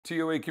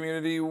TOA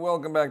community,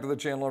 welcome back to the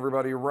channel,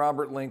 everybody.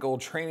 Robert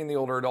Linkul,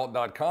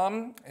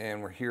 trainingtheolderadult.com,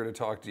 and we're here to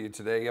talk to you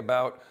today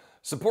about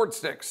support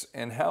sticks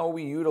and how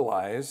we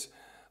utilize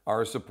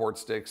our support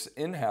sticks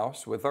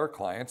in-house with our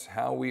clients,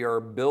 how we are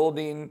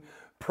building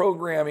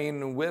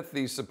programming with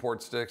these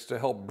support sticks to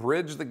help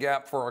bridge the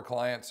gap for our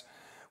clients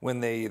when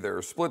they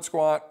either split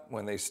squat,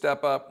 when they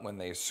step up, when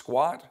they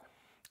squat,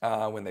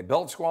 when they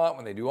belt squat,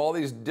 when they do all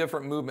these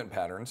different movement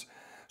patterns.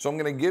 So I'm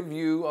going to give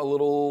you a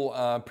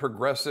little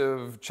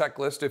progressive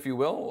checklist, if you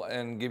will,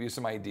 and give you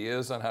some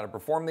ideas on how to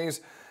perform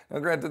these. Now,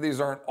 granted, these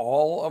aren't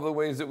all of the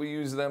ways that we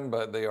use them,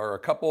 but they are a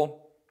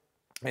couple.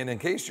 And in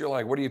case you're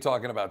like, what are you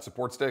talking about,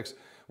 support sticks?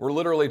 We're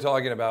literally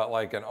talking about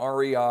like an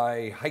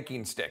REI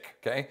hiking stick,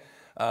 okay?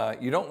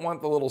 You don't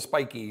want the little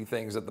spiky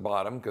things at the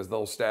bottom because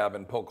they'll stab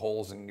and poke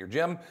holes in your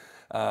gym.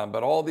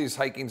 But all these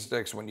hiking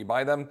sticks, when you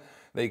buy them,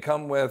 they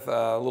come with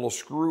a little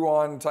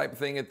screw-on type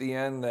thing at the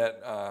end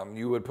that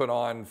you would put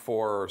on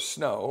for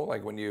snow,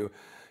 like when you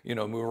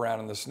move around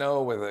in the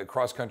snow with a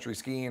cross-country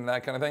skiing,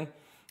 that kind of thing.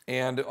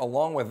 And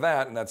along with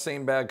that, in that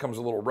same bag comes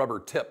a little rubber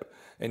tip,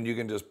 and you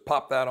can just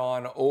pop that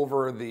on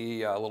over the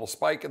little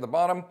spike at the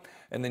bottom,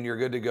 and then you're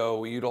good to go.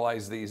 We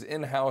utilize these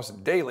in-house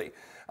daily.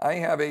 I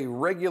have a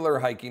regular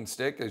hiking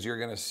stick, as you're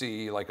gonna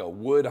see, like a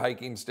wood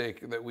hiking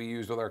stick that we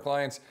use with our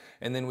clients,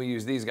 and then we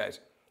use these guys.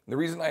 The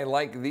reason I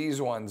like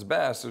these ones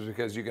best is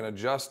because you can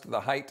adjust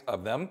the height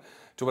of them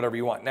to whatever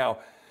you want. Now,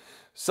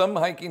 some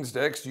hiking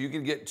sticks, you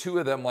could get two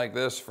of them like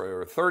this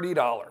for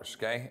 $30,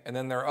 okay? And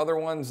then there are other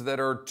ones that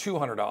are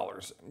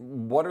 $200.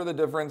 What are the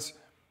difference?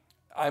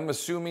 I'm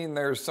assuming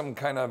there's some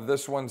kind of,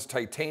 this one's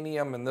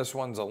titanium and this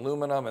one's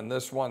aluminum and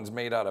this one's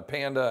made out of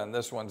panda and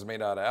this one's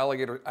made out of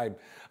alligator.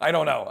 I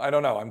don't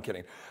know, I'm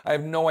kidding. I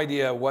have no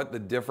idea what the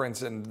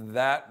difference in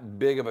that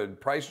big of a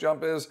price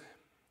jump is.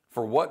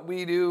 For what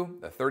we do,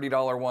 the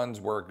 $30 ones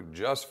work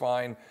just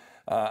fine.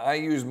 I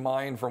use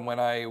mine from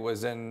when I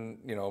was in,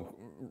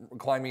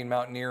 climbing,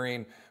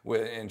 mountaineering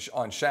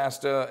on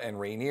Shasta and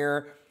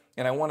Rainier.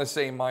 And I want to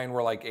say mine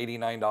were like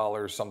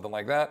 $89, something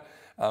like that.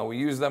 We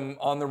use them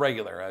on the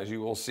regular, as you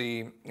will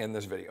see in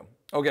this video.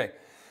 Okay,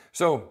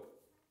 so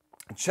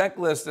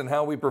checklist and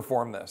how we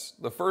perform this.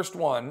 The first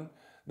one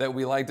that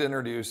we like to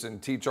introduce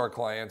and teach our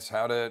clients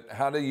how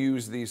to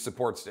use these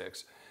support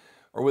sticks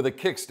or with a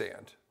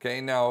kickstand. Okay,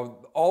 now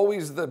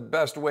always the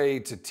best way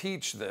to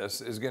teach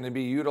this is going to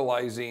be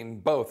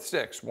utilizing both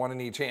sticks, one in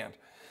each hand.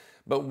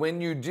 But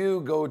when you do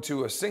go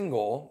to a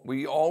single,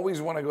 we always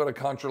want to go to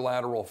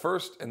contralateral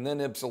first and then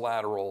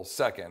ipsilateral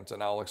second,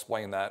 and I'll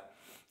explain that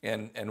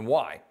and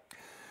why.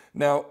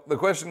 Now, the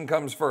question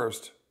comes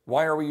first,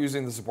 why are we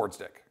using the support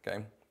stick?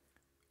 Okay,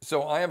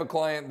 so I have a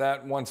client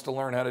that wants to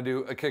learn how to do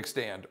a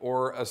kickstand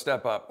or a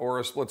step up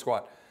or a split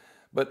squat.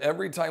 But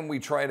every time we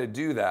try to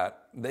do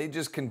that, they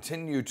just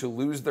continue to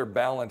lose their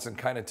balance and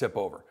kind of tip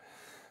over.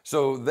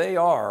 So they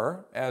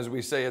are, as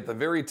we say at the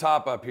very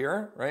top up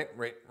here,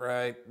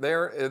 right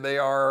there,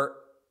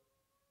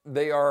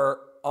 they are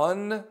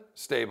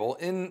unstable,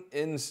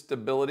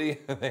 instability.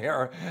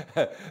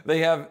 they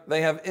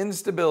have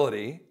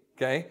instability,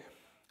 okay,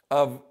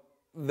 of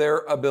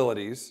their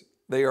abilities.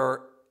 They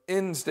are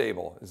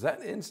unstable. Is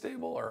that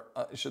unstable or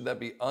should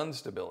that be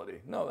instability?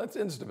 No, that's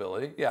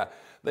instability. Yeah,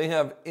 they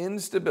have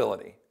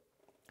instability.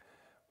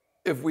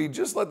 If we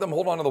just let them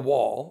hold onto the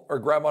wall or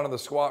grab onto the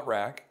squat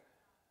rack,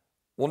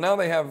 well, now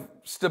they have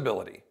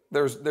stability.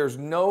 There's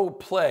no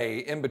play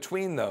in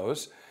between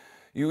those.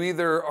 You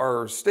either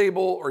are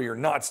stable or you're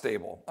not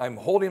stable. I'm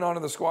holding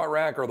onto the squat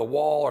rack or the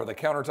wall or the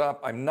countertop.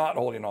 I'm not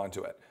holding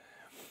onto it.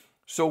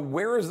 So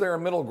where is there a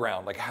middle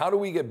ground? Like, how do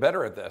we get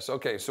better at this?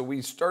 Okay, so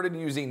we started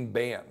using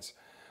bands.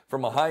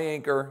 From a high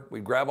anchor,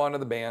 we'd grab onto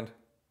the band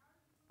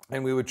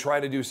and we would try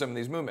to do some of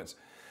these movements.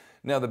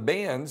 Now the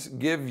bands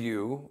give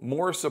you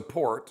more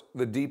support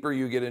the deeper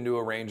you get into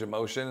a range of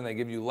motion, and they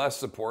give you less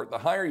support the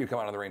higher you come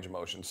out of the range of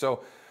motion.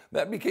 So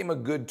that became a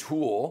good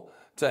tool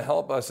to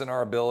help us in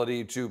our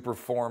ability to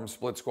perform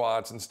split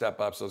squats and step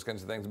ups, those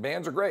kinds of things.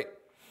 Bands are great.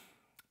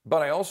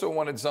 But I also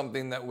wanted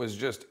something that was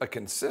just a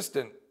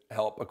consistent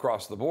help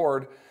across the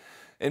board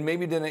and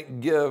maybe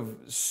didn't give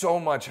so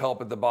much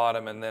help at the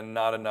bottom and then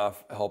not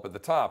enough help at the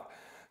top.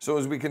 So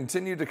as we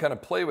continued to kind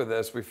of play with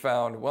this, we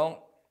found,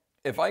 well,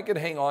 if I could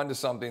hang on to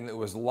something that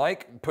was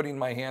like putting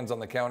my hands on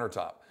the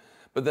countertop,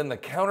 but then the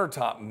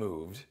countertop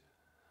moved,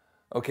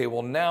 okay,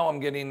 well now I'm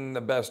getting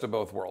the best of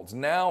both worlds.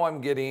 Now I'm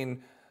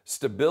getting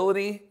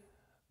stability,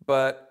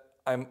 but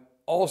I'm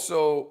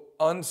also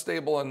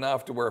unstable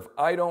enough to where if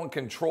I don't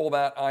control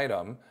that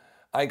item,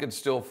 I could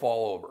still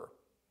fall over.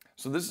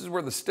 So this is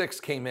where the sticks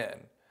came in.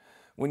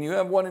 When you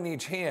have one in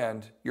each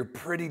hand, you're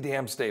pretty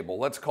damn stable.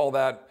 Let's call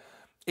that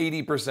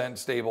 80%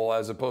 stable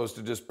as opposed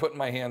to just putting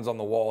my hands on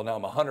the wall. Now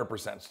I'm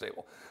 100%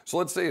 stable. So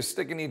let's say a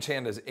stick in each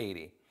hand is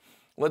 80.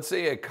 Let's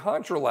say a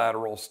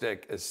contralateral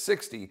stick is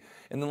 60.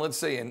 And then let's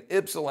say an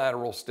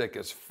ipsilateral stick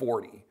is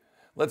 40.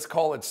 Let's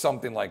call it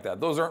something like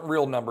that. Those aren't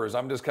real numbers.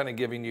 I'm just kind of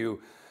giving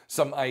you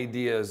some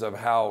ideas of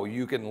how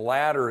you can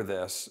ladder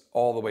this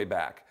all the way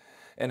back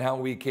and how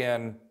we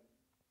can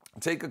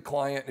take a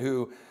client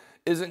who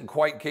isn't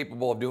quite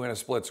capable of doing a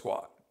split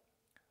squat.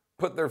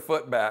 Put their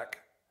foot back,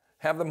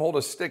 have them hold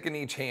a stick in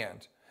each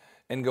hand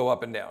and go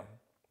up and down.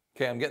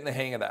 Okay, I'm getting the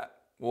hang of that.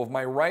 Well, if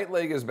my right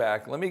leg is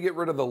back, let me get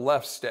rid of the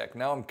left stick.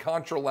 Now I'm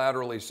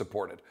contralaterally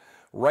supported.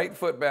 Right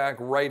foot back,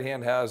 right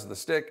hand has the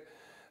stick.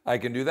 I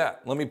can do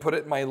that. Let me put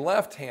it in my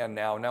left hand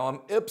now. Now I'm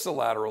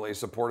ipsilaterally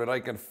supported. I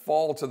can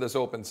fall to this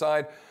open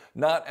side.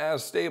 Not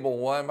as stable.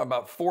 Well, I'm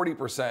about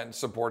 40%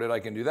 supported. I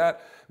can do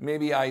that.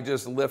 Maybe I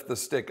just lift the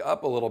stick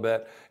up a little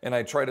bit and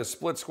I try to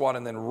split squat,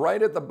 and then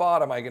right at the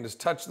bottom, I can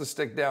just touch the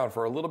stick down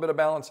for a little bit of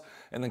balance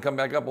and then come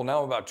back up. Well,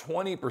 now I'm about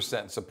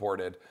 20%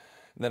 supported.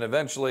 And then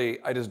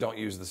eventually I just don't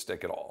use the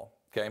stick at all.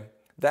 Okay.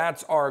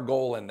 That's our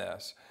goal in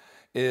this,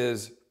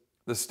 is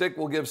the stick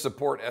will give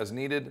support as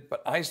needed,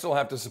 but I still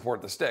have to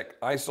support the stick.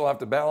 I still have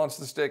to balance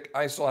the stick.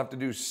 I still have to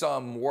do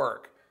some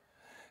work.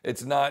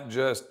 It's not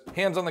just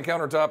hands on the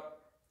countertop,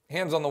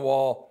 hands on the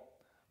wall.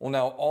 Well,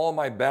 now all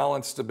my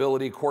balance,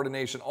 stability,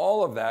 coordination,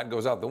 all of that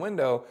goes out the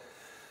window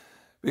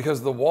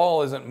because the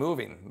wall isn't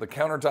moving. The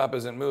countertop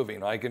isn't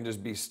moving. I can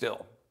just be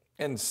still.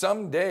 And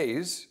some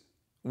days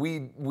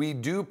we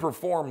do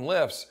perform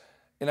lifts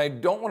and I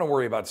don't want to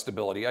worry about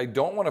stability. I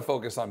don't want to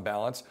focus on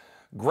balance.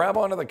 Grab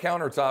onto the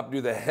countertop,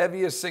 do the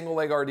heaviest single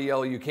leg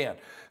RDL you can.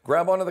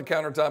 Grab onto the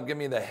countertop, give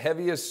me the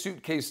heaviest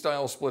suitcase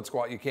style split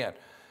squat you can.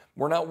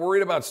 We're not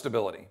worried about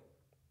stability,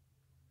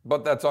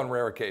 but that's on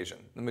rare occasion.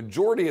 The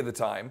majority of the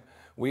time,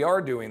 we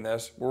are doing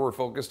this where we're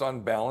focused on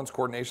balance,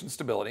 coordination,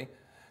 stability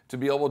to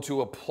be able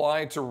to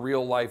apply to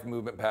real life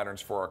movement patterns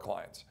for our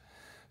clients.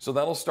 So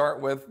that'll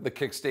start with the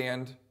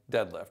kickstand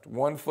deadlift.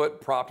 One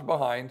foot propped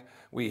behind,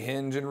 we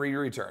hinge and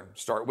return.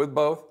 Start with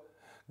both,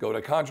 go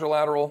to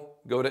contralateral,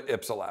 go to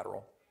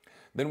ipsilateral.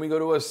 Then we go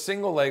to a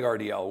single leg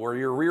RDL where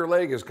your rear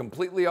leg is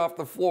completely off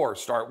the floor.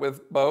 Start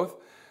with both,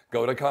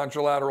 go to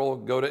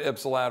contralateral, go to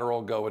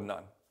ipsilateral, go with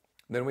none.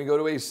 Then we go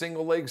to a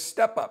single leg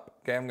step up.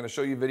 Okay, I'm going to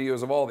show you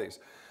videos of all these.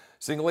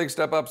 Single leg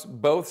step ups,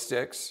 both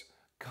sticks,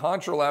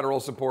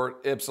 contralateral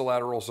support,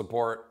 ipsilateral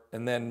support,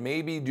 and then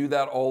maybe do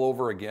that all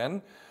over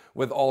again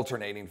with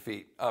alternating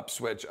feet. Up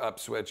switch, up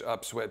switch,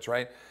 up switch,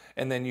 right?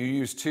 And then you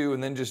use two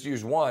and then just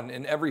use one.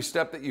 And every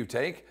step that you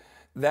take,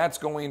 that's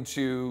going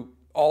to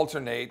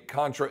alternate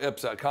contra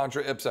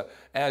ipsa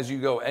as you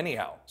go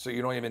anyhow. So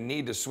you don't even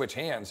need to switch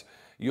hands.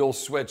 You'll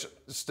switch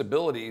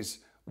stabilities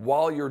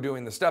while you're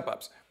doing the step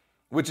ups,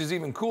 which is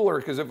even cooler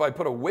because if I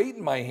put a weight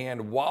in my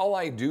hand while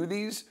I do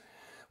these,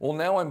 well,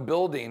 now I'm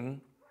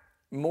building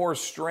more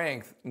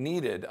strength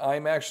needed.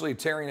 I'm actually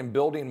tearing and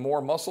building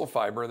more muscle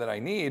fiber that I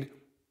need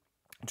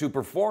to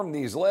perform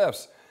these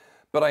lifts,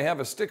 but I have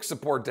a stick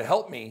support to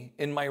help me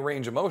in my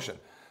range of motion.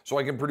 So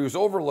I can produce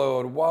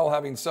overload while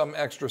having some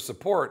extra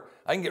support.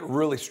 I can get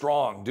really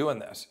strong doing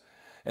this.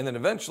 And then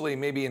eventually,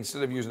 maybe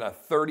instead of using a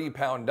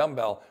 30-pound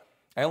dumbbell,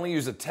 I only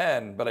use a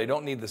 10, but I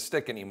don't need the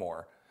stick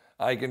anymore.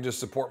 I can just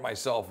support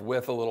myself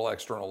with a little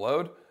external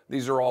load.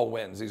 These are all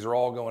wins. These are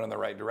all going in the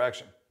right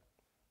direction.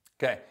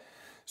 Okay,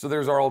 so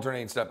there's our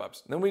alternating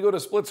step-ups. Then we go to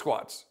split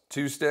squats.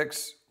 2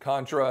 sticks,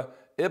 contra,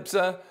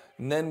 ipsa,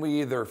 and then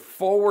we either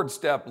forward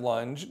step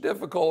lunge,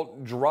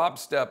 difficult, drop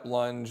step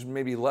lunge,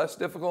 maybe less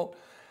difficult.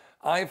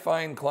 I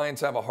find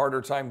clients have a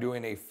harder time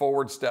doing a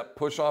forward step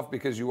push-off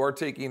because you are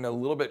taking a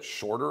little bit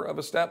shorter of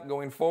a step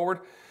going forward.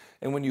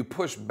 And when you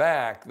push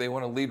back, they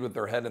want to lead with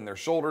their head and their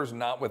shoulders,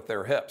 not with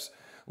their hips.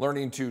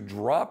 Learning to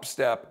drop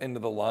step into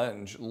the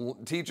lunge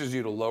teaches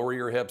you to lower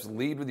your hips,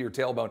 lead with your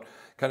tailbone,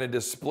 kind of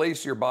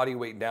displace your body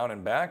weight down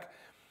and back,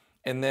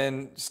 and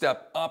then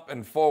step up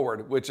and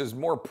forward, which is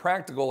more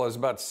practical as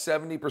about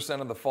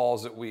 70% of the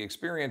falls that we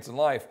experience in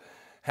life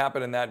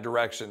happen in that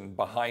direction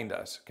behind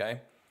us, okay?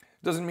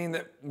 Doesn't mean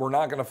that we're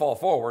not going to fall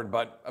forward,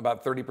 but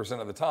about 30%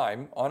 of the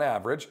time, on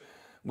average,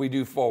 we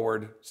do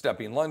forward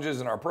stepping lunges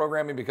in our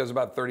programming because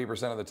about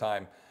 30% of the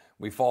time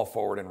we fall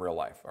forward in real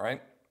life, all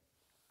right?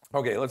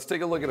 Okay, let's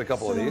take a look at a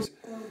couple of these.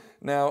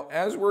 Now,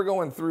 as we're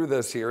going through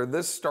this here,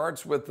 this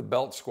starts with the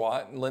belt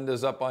squat.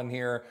 Linda's up on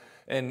here,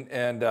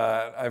 and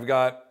I've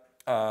got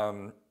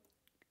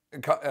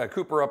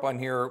Cooper up on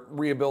here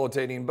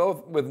rehabilitating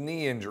both with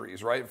knee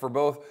injuries, right? For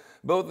both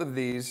of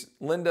these,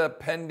 Linda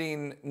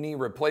pending knee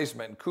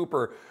replacement,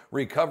 Cooper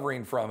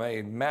recovering from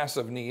a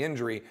massive knee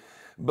injury.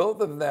 Both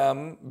of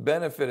them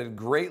benefited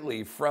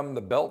greatly from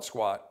the belt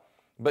squat,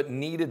 but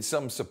needed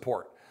some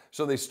support.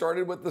 So they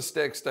started with the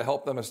sticks to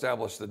help them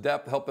establish the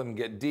depth, help them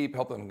get deep,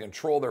 help them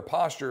control their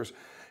postures.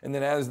 And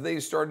then as they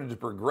started to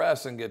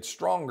progress and get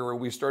stronger,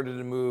 we started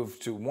to move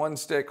to one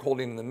stick,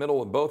 holding in the middle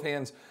with both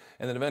hands,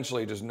 and then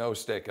eventually just no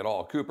stick at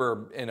all.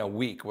 Cooper in a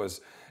week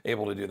was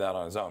able to do that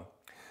on his own.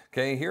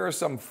 Okay, here are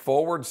some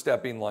forward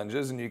stepping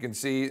lunges, and you can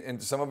see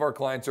some of our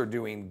clients are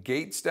doing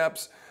gate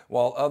steps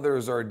while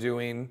others are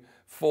doing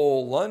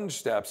full lunge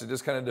steps. It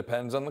just kind of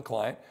depends on the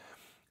client.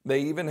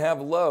 They even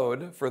have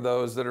load for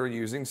those that are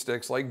using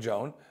sticks like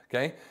Joan,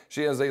 okay?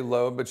 She has a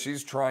load, but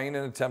she's trying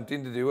and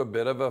attempting to do a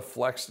bit of a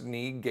flexed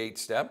knee gate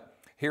step.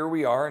 Here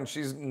we are, and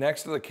she's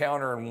next to the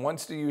counter and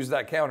wants to use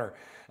that counter.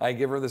 I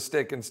give her the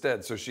stick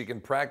instead so she can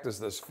practice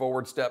this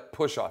forward step,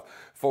 push off,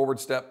 forward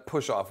step,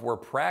 push off. We're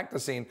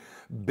practicing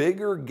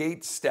bigger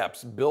gait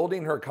steps,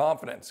 building her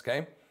confidence,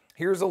 okay?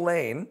 Here's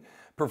Elaine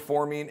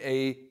performing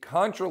a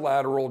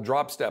contralateral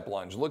drop step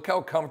lunge. Look how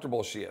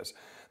comfortable she is.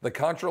 The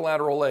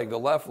contralateral leg, the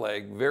left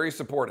leg, very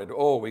supported.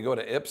 Oh, we go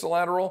to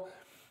ipsilateral,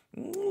 a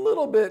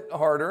little bit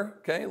harder,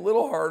 okay? A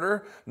little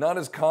harder, not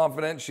as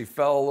confident. She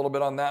fell a little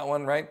bit on that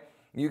one, right?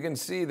 You can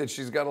see that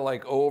she's got to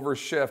like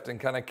overshift and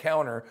kind of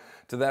counter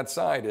to that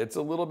side. It's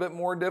a little bit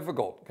more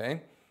difficult,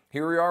 okay?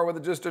 Here we are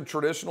with just a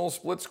traditional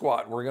split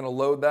squat. We're gonna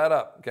load that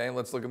up, okay?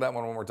 Let's look at that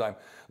one more time.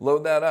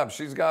 Load that up.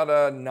 She's got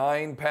a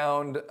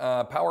 9-pound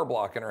power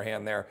block in her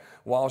hand there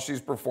while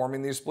she's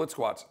performing these split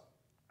squats.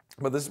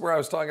 But this is where I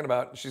was talking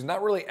about. She's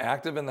not really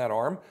active in that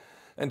arm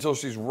until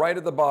she's right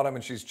at the bottom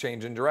and she's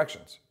changing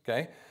directions,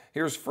 okay?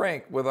 Here's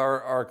Frank with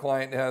our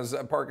client who has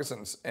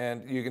Parkinson's,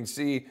 and you can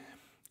see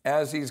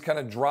as he's kind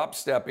of drop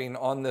stepping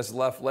on this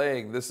left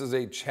leg, this is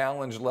a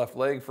challenged left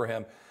leg for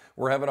him.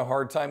 We're having a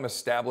hard time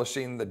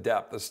establishing the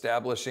depth,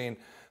 establishing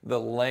the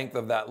length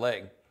of that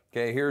leg.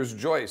 Okay, here's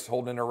Joyce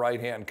holding her right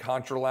hand,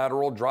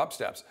 contralateral drop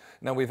steps.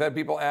 Now we've had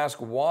people ask,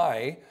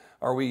 why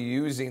are we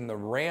using the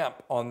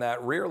ramp on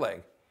that rear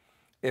leg?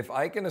 If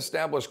I can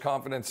establish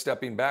confidence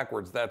stepping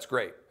backwards, that's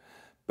great.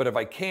 But if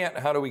I can't,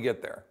 how do we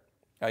get there?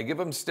 I give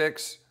them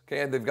sticks,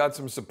 okay, they've got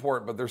some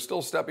support, but they're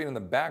still stepping in the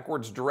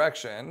backwards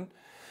direction.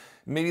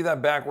 Maybe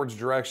that backwards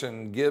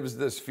direction gives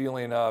this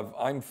feeling of,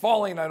 I'm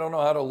falling, I don't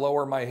know how to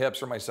lower my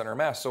hips or my center of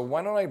mass. So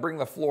why don't I bring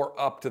the floor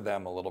up to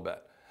them a little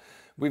bit?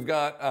 We've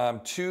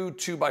got two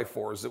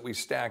 2x4s that we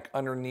stack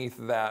underneath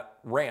that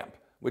ramp,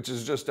 which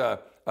is just a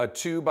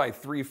 2 by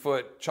 3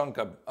 foot chunk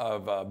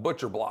of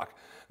butcher block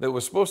that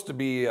was supposed to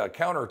be a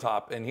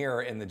countertop in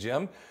here in the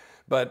gym.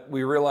 But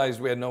we realized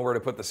we had nowhere to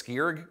put the ski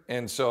erg,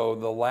 and so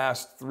the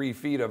last 3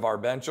 feet of our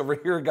bench over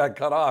here got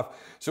cut off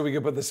so we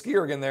could put the ski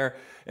erg in there.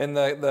 And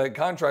the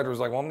contractor was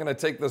like, well, I'm gonna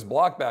take this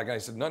block back. And I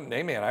said, no,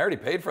 hey man, I already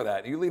paid for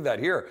that. You leave that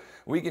here.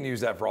 We can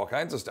use that for all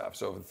kinds of stuff.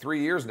 So for 3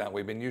 years now,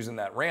 we've been using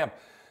that ramp.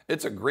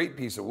 It's a great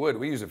piece of wood.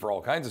 We use it for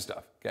all kinds of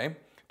stuff, okay?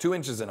 2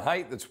 inches in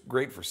height, that's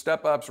great for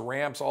step ups,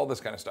 ramps, all this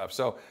kind of stuff.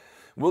 So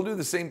we'll do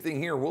the same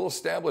thing here. We'll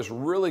establish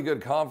really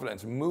good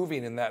confidence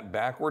moving in that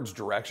backwards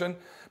direction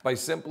by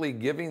simply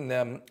giving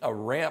them a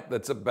ramp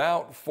that's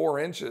about 4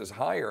 inches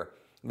higher.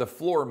 The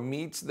floor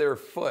meets their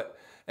foot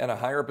at a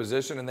higher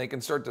position and they can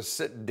start to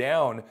sit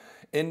down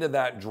into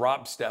that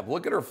drop step.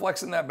 Look at her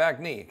flexing that back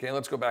knee. Okay,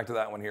 let's go back to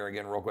that one here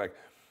again real quick.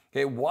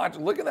 Okay,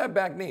 look at that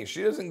back knee.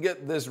 She doesn't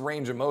get this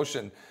range of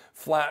motion,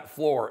 flat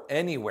floor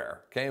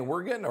anywhere. Okay,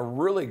 we're getting a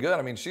really good,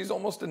 I mean, she's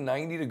almost to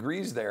 90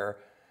 degrees there,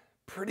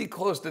 pretty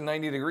close to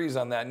 90 degrees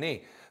on that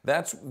knee.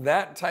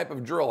 That type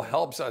of drill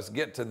helps us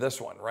get to this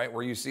one, right?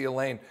 Where you see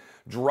Elaine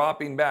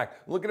dropping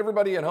back. Look at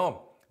everybody at home.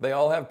 They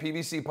all have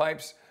PVC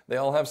pipes. They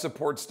all have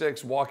support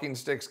sticks, walking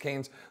sticks,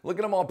 canes. Look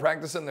at them all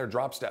practicing their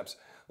drop steps,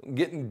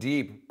 getting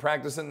deep,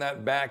 practicing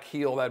that back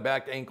heel, that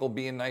back ankle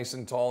being nice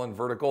and tall and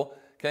vertical,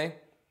 okay?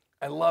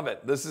 I love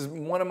it. This is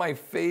one of my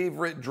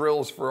favorite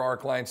drills for our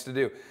clients to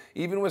do.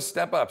 Even with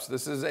step ups,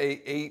 this is a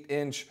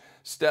 8-inch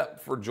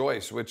step for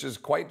Joyce, which is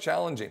quite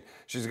challenging.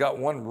 She's got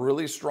one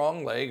really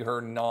strong leg,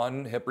 her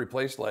non-hip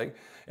replaced leg,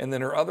 and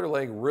then her other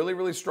leg really,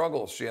 really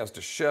struggles. She has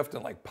to shift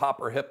and like pop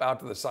her hip out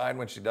to the side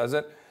when she does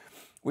it.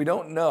 We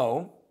don't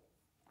know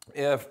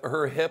if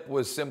her hip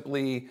was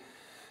simply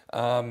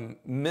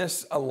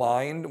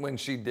misaligned when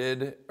she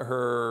did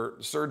her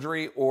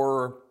surgery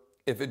or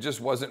if it just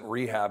wasn't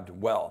rehabbed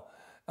well.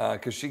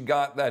 Because she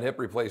got that hip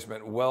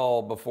replacement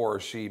well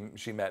before she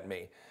met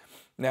me.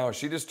 Now,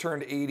 she just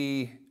turned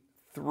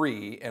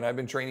 83, and I've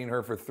been training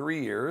her for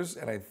 3 years,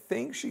 and I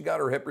think she got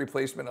her hip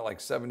replacement at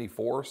like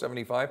 74,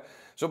 75.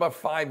 So about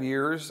 5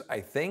 years, I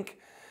think,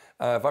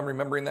 if I'm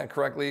remembering that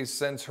correctly,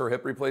 since her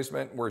hip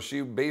replacement, where she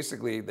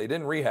basically, they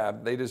didn't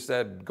rehab, they just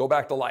said, go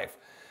back to life.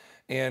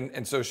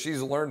 And so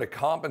she's learned to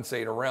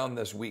compensate around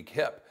this weak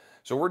hip.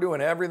 So we're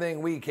doing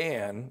everything we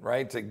can,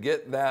 right, to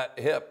get that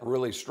hip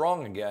really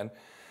strong again.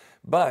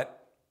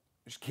 But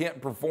she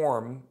can't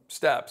perform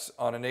steps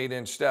on an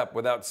 8-inch step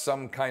without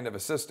some kind of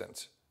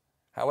assistance.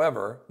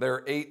 However, there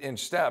are 8-inch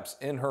steps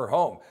in her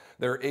home.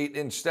 There are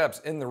 8-inch steps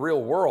in the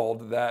real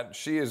world that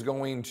she is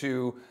going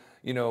to,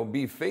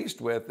 be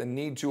faced with and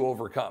need to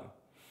overcome.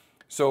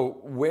 So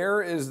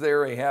where is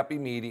there a happy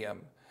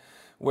medium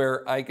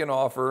where I can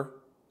offer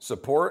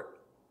support?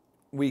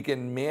 We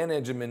can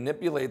manage and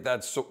manipulate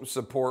that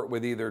support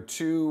with either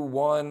 2,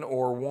 1,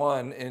 or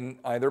 1 in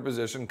either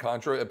position,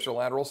 contra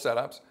ipsilateral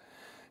setups.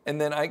 And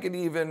then I could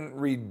even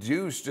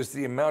reduce just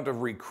the amount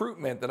of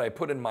recruitment that I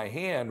put in my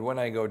hand when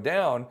I go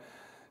down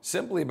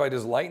simply by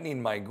just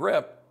lightening my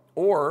grip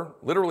or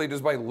literally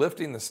just by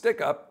lifting the stick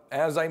up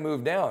as I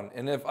move down.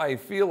 And if I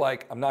feel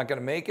like I'm not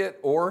gonna make it,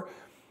 or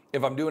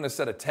if I'm doing a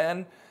set of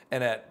 10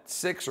 and at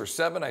 6 or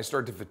 7 I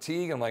start to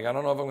fatigue, I'm like, I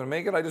don't know if I'm gonna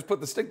make it, I just put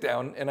the stick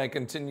down and I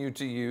continue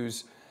to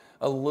use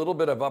a little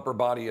bit of upper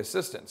body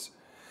assistance.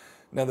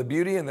 Now, the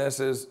beauty in this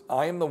is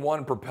I am the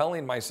one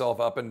propelling myself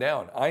up and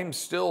down. I'm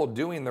still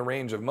doing the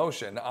range of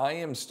motion. I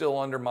am still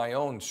under my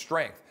own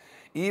strength.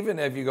 Even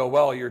if you go,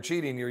 well, you're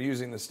cheating, you're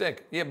using the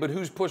stick. Yeah, but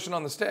who's pushing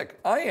on the stick?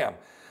 I am.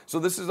 So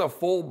this is a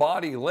full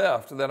body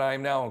lift that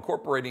I'm now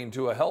incorporating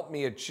to help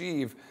me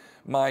achieve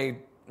my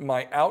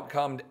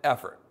outcomed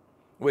effort,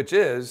 which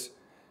is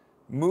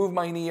move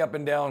my knee up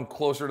and down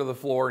closer to the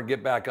floor and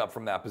get back up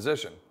from that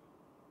position.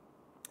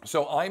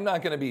 So I'm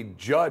not going to be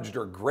judged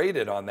or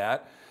graded on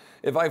that.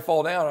 If I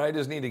fall down, I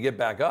just need to get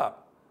back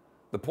up.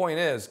 The point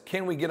is,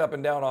 can we get up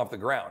and down off the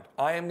ground?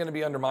 I am going to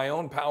be under my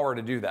own power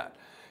to do that.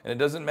 And it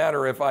doesn't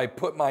matter if I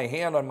put my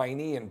hand on my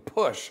knee and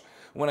push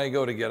when I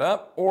go to get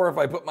up, or if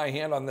I put my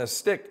hand on this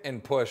stick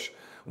and push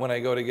when I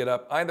go to get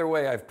up. Either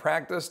way, I've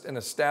practiced and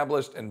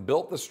established and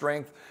built the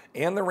strength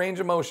and the range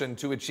of motion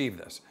to achieve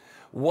this.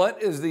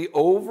 What is the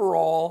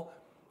overall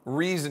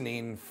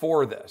reasoning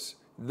for this?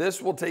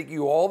 This will take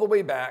you all the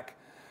way back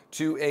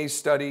to a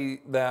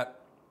study that,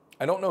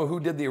 I don't know who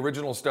did the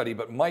original study,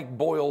 but Mike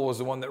Boyle was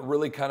the one that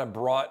really kind of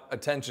brought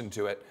attention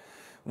to it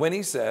when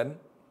he said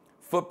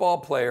football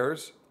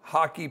players,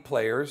 hockey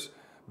players,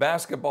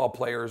 basketball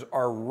players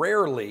are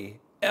rarely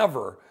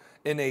ever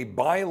in a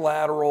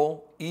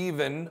bilateral,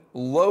 even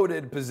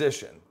loaded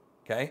position,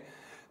 okay?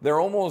 They're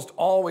almost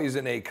always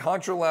in a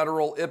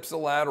contralateral,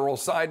 ipsilateral,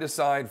 side to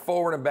side,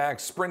 forward and back,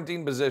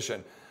 sprinting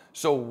position.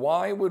 So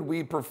why would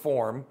we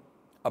perform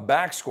a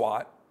back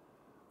squat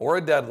or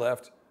a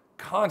deadlift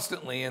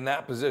constantly in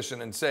that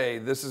position and say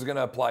this is going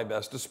to apply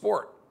best to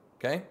sport,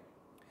 okay?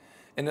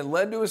 And it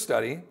led to a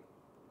study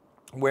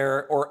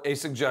where, or a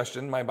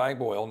suggestion by Mike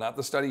Boyle, not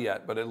the study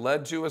yet, but it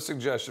led to a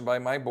suggestion by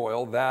Mike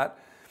Boyle that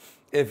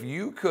if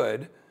you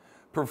could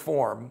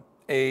perform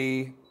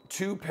a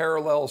 2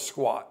 parallel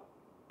squat,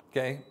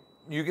 okay,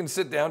 you can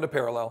sit down to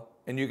parallel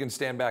and you can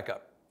stand back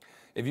up.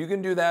 If you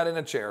can do that in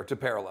a chair to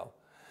parallel,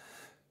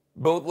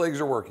 both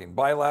legs are working,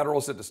 bilateral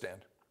sit to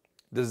stand.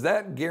 Does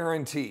that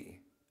guarantee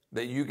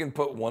that you can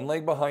put one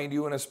leg behind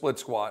you in a split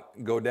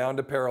squat, go down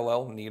to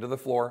parallel, knee to the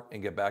floor,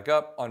 and get back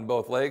up on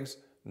both legs?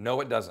 No,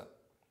 it doesn't.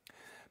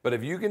 But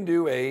if you can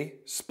do a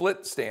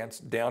split stance,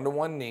 down to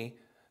one knee,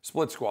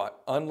 split squat,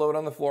 unload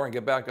on the floor, and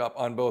get back up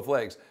on both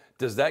legs,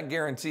 does that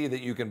guarantee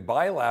that you can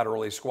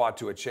bilaterally squat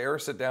to a chair,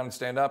 sit down, and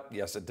stand up?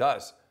 Yes, it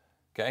does.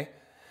 Okay?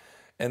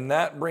 And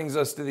that brings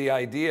us to the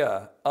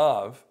idea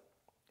of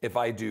if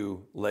I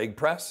do leg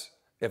press,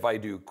 if I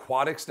do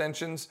quad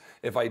extensions,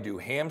 if I do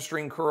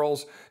hamstring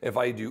curls, if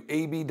I do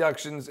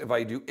abductions, if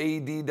I do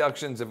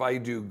adductions, if I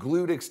do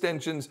glute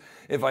extensions,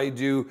 if I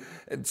do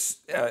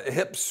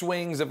hip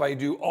swings, if I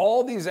do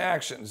all these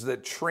actions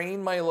that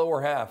train my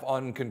lower half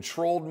on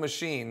controlled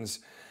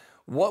machines,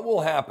 what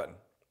will happen?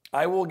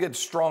 I will get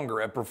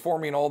stronger at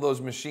performing all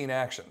those machine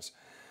actions.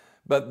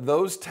 But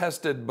those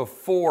tested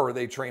before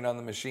they train on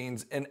the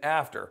machines and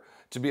after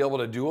to be able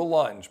to do a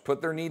lunge,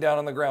 put their knee down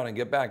on the ground and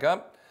get back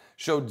up,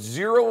 showed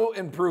zero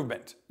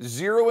improvement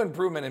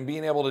in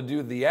being able to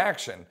do the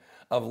action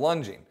of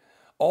lunging.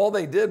 All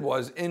they did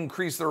was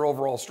increase their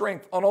overall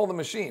strength on all the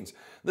machines.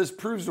 This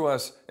proves to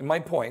us, and my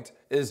point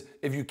is,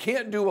 if you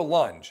can't do a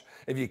lunge,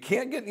 if you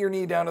can't get your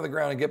knee down to the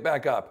ground and get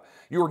back up,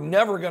 you're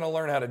never going to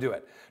learn how to do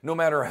it. No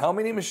matter how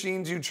many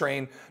machines you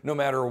train, no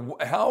matter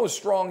how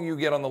strong you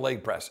get on the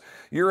leg press.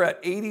 You're at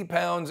 80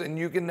 pounds and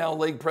you can now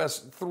leg press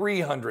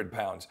 300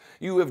 pounds.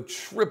 You have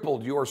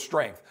tripled your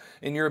strength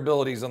in your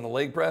abilities on the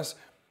leg press.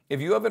 If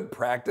you haven't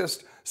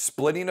practiced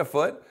splitting a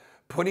foot,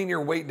 putting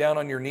your weight down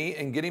on your knee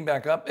and getting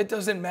back up, it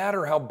doesn't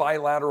matter how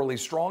bilaterally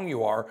strong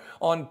you are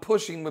on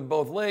pushing with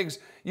both legs,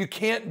 you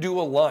can't do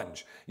a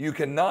lunge. You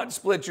cannot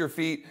split your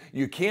feet.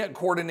 You can't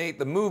coordinate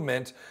the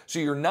movement. So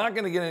you're not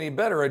going to get any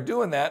better at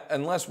doing that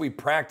unless we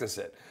practice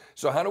it.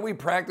 So how do we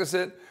practice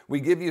it?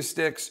 We give you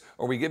sticks,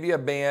 or we give you a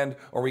band,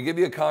 or we give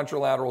you a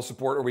contralateral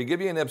support, or we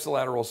give you an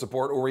ipsilateral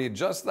support, or we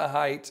adjust the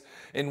height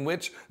in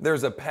which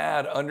there's a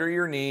pad under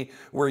your knee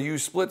where you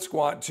split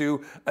squat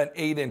to an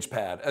 8-inch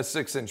pad, a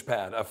 6-inch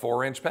pad, a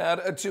 4-inch pad,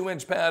 a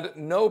 2-inch pad,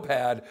 no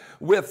pad,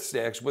 with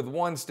sticks, with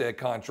one stick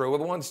contra,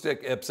 with one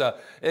stick ipsa,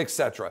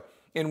 etc.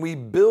 And we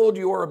build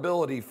your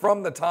ability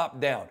from the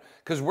top down.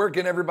 Because where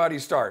can everybody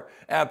start?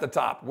 At the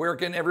top. Where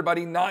can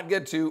everybody not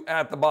get to?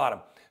 At the bottom.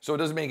 So it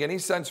doesn't make any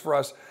sense for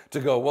us to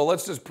go, well,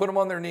 let's just put them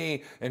on their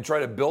knee and try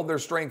to build their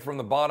strength from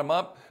the bottom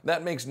up.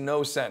 That makes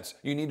no sense.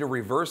 You need to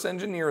reverse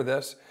engineer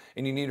this,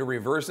 and you need to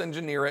reverse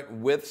engineer it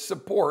with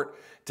support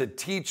to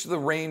teach the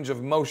range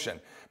of motion.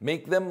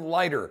 Make them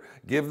lighter,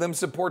 give them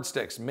support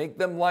sticks, make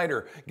them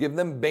lighter, give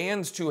them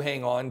bands to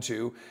hang on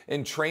to,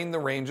 and train the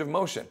range of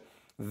motion.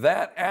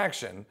 That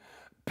action,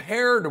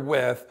 paired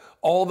with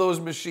all those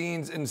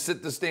machines and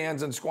sit to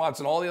stands and squats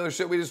and all the other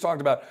shit we just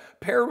talked about,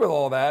 paired with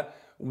all that,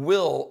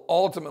 will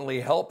ultimately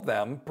help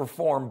them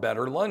perform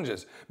better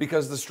lunges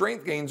because the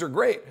strength gains are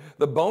great.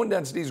 The bone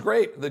density is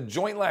great. The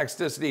joint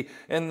elasticity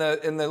and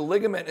the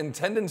ligament and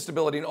tendon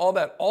stability and all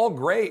that, all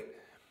great.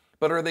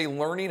 But are they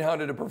learning how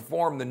to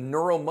perform the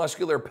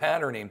neuromuscular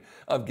patterning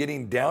of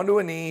getting down to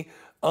a knee,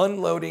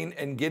 unloading,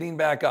 and getting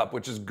back up,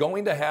 which is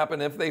going to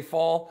happen if they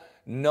fall?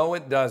 No,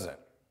 it doesn't.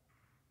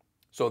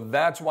 So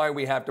that's why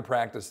we have to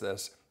practice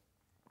this.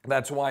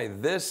 That's why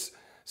this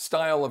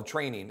style of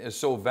training is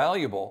so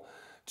valuable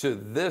to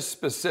this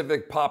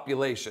specific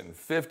population,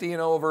 50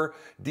 and over,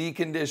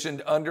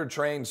 deconditioned,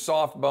 undertrained,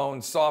 soft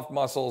bones, soft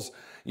muscles.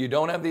 You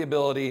don't have the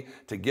ability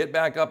to get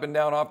back up and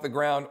down off the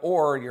ground,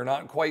 or you're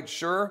not quite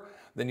sure,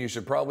 then you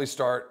should probably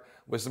start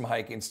with some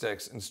hiking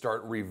sticks and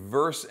start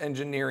reverse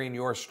engineering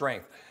your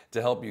strength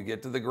to help you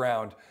get to the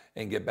ground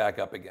and get back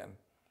up again.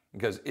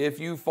 Because if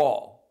you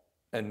fall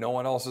and no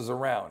one else is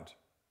around,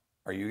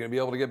 are you going to be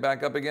able to get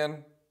back up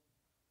again?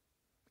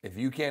 If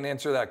you can't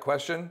answer that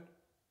question,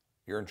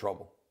 you're in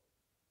trouble.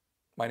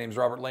 My name is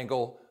Robert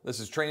Linkul. This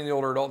is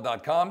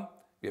trainingtheolderadult.com. If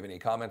you have any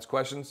comments,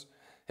 questions,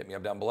 hit me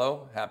up down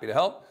below. Happy to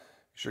help.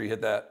 Make sure you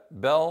hit that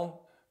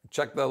bell,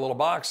 check the little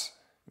box.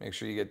 Make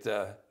sure you get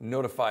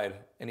notified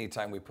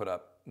anytime we put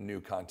up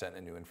new content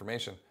and new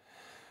information.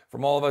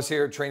 From all of us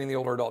here at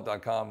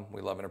trainingtheolderadult.com,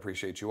 we love and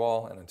appreciate you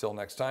all. And until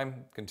next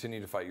time, continue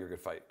to fight your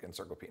good fight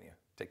against sarcopenia.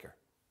 Take care.